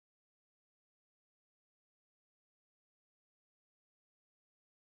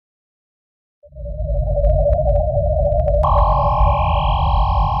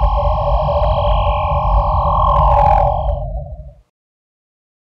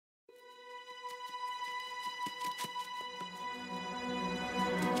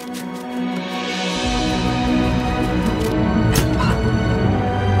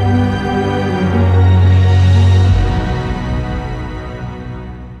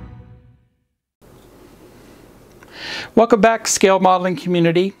Welcome back, scale modeling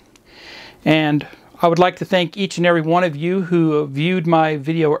community, and I would like to thank each and every one of you who viewed my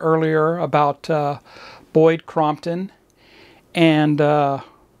video earlier about Boyd Crompton, and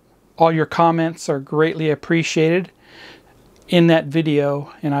all your comments are greatly appreciated in that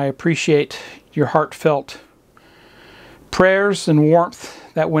video, and I appreciate your heartfelt prayers and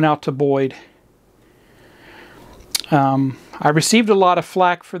warmth that went out to Boyd. I received a lot of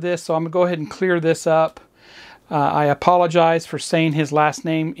flack for this, so I'm going to go ahead and clear this up. I apologize for saying his last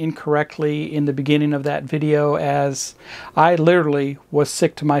name incorrectly in the beginning of that video, as I literally was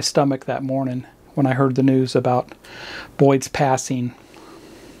sick to my stomach that morning when I heard the news about Boyd's passing.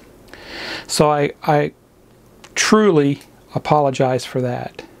 So I truly apologize for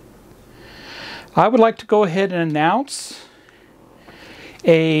that. I would like to go ahead and announce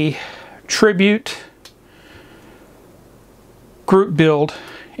a tribute group build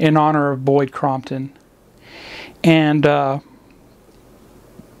in honor of Boyd Crompton. And the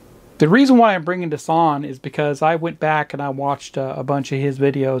reason why I'm bringing this on is because I went back and I watched a bunch of his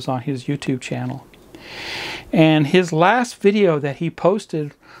videos on his YouTube channel. And his last video that he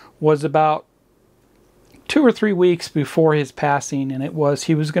posted was about 2 or 3 weeks before his passing, and it was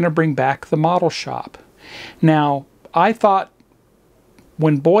he was going to bring back the model shop. Now, I thought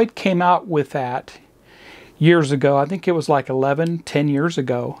when Boyd came out with that years ago, I think it was like 10 years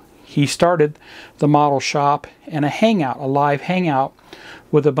ago, he started the model shop and a live hangout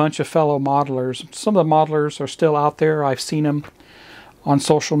with a bunch of fellow modelers. Some of the modelers are still out there. I've seen them on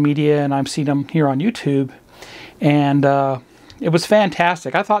social media, and I've seen them here on YouTube. And it was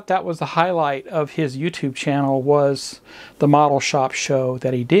fantastic. I thought that was the highlight of his YouTube channel, was the model shop show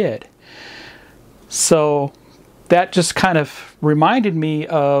that he did. So that just kind of reminded me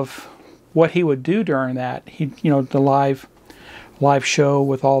of what he would do during that. The live show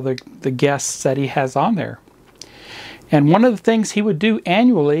with all the guests that he has on there. And one of the things he would do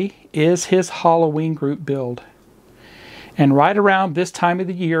annually is his Halloween group build. And right around this time of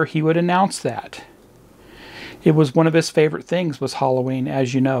the year, he would announce that. It was one of his favorite things, was Halloween,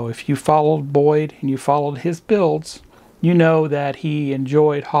 as you know. If you followed Boyd and you followed his builds, you know that he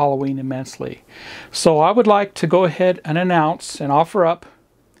enjoyed Halloween immensely. So I would like to go ahead and announce and offer up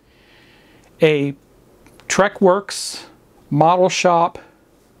a TrekWorks model shop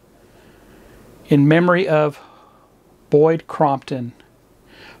in memory of Boyd Crompton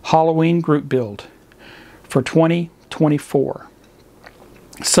Halloween group build for 2024.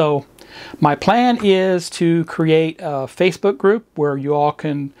 So my plan is to create a Facebook group where you all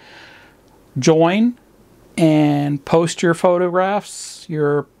can join and post your photographs,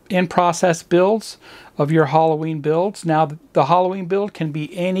 your in-process builds of your Halloween builds. Now, the Halloween build can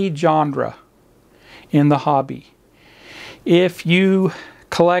be any genre in the hobby. If you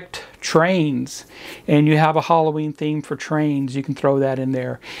collect trains and you have a Halloween theme for trains, you can throw that in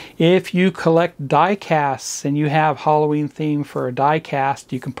there. If you collect die casts and you have Halloween theme for a die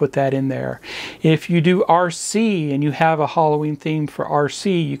cast, you can put that in there. If you do RC and you have a Halloween theme for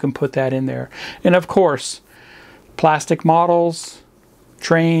RC, you can put that in there. And of course, plastic models,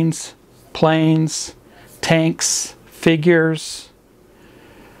 trains, planes, tanks, figures,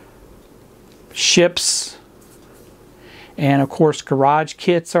 ships, and of course garage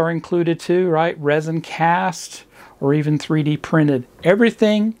kits are included too, right? Resin cast or even 3D printed.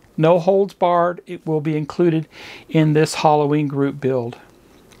 Everything, no holds barred, it will be included in this Halloween group build.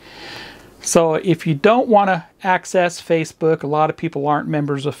 So if you don't want to access Facebook, a lot of people aren't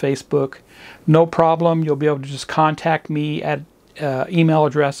members of Facebook, no problem. You'll be able to just contact me at email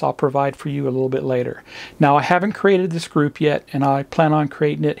address I'll provide for you a little bit later. Now, I haven't created this group yet, and I plan on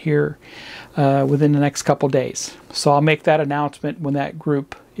creating it here within the next couple days. So I'll make that announcement when that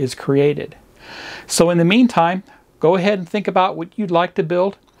group is created. So in the meantime, go ahead and think about what you'd like to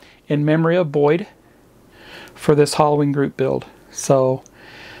build in memory of Boyd for this Halloween group build. So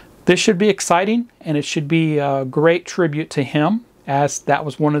this should be exciting, and it should be a great tribute to him, as that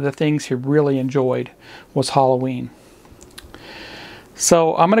was one of the things he really enjoyed, was Halloween.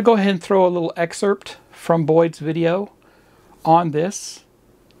 So I'm going to go ahead and throw a little excerpt from Boyd's video on this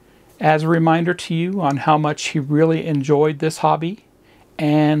as a reminder to you on how much he really enjoyed this hobby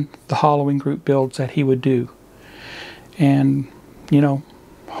and the Halloween group builds that he would do. And,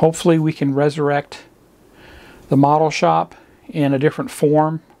 hopefully we can resurrect the model shop in a different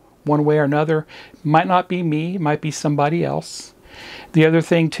form, one way or another. It might not be me, it might be somebody else. The other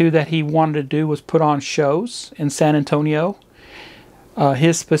thing too that he wanted to do was put on shows in San Antonio.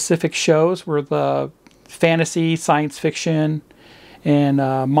 His specific shows were the fantasy, science fiction, and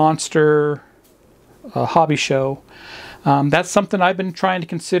monster hobby show. That's something I've been trying to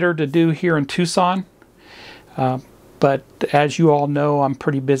consider to do here in Tucson. But as you all know, I'm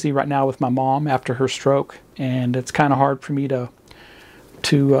pretty busy right now with my mom after her stroke, and it's kind of hard for me to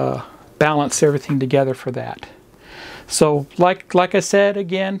balance everything together for that. So like I said,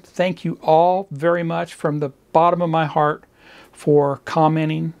 again, thank you all very much from the bottom of my heart for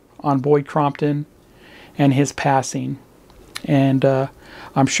commenting on Boyd Crompton and his passing. And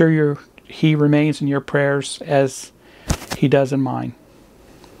I'm sure he remains in your prayers as he does in mine.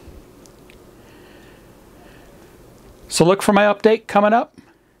 So look for my update coming up,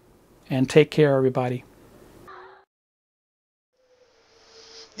 and take care, everybody.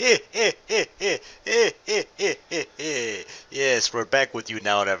 Yes, we're back with you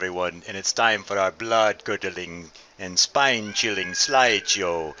now, everyone, and it's time for our blood-curdling and spine-chilling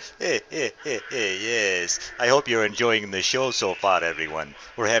slideshow. Yes, I hope you're enjoying the show so far, everyone.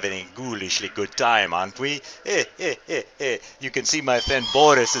 We're having a ghoulishly good time, aren't we? You can see my friend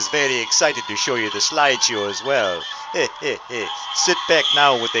Boris is very excited to show you the slideshow as well. Sit back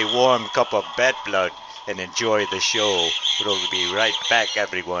now with a warm cup of bat blood and enjoy the show. We'll be right back,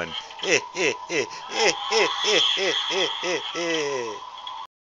 everyone.